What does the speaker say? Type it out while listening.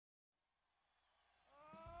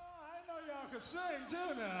could sing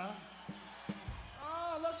too now.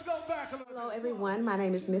 Oh, let's go back a little. Hello everyone, my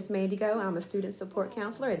name is Miss Mandigo. I'm a student support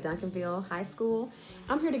counselor at Duncanville High School.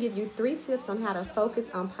 I'm here to give you 3 tips on how to focus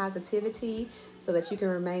on positivity so that you can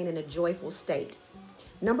remain in a joyful state.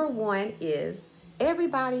 Number 1 is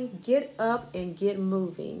everybody get up and get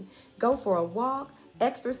moving. Go for a walk,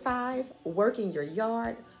 exercise, work in your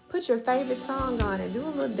yard, put your favorite song on and do a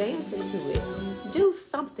little dancing to it. Do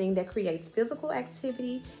something that creates physical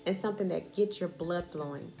activity and something that gets your blood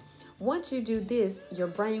flowing. Once you do this, your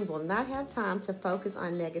brain will not have time to focus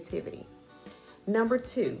on negativity. Number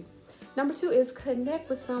two is connect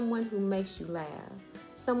with someone who makes you laugh.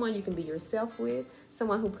 Someone you can be yourself with,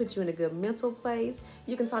 someone who puts you in a good mental place.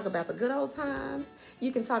 You can talk about the good old times.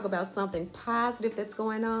 You can talk about something positive that's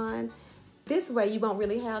going on. This way you won't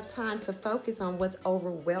really have time to focus on what's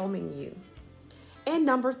overwhelming you. And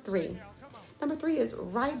number three is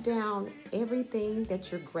write down everything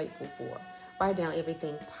that you're grateful for. Write down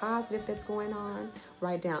everything positive that's going on.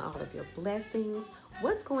 Write down all of your blessings.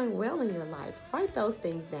 What's going well in your life? Write those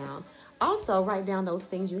things down. Also, write down those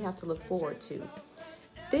things you have to look forward to.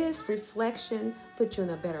 This reflection puts you in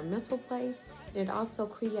a better mental place, and it also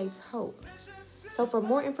creates hope. So for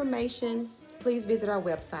more information, please visit our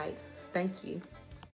website. Thank you.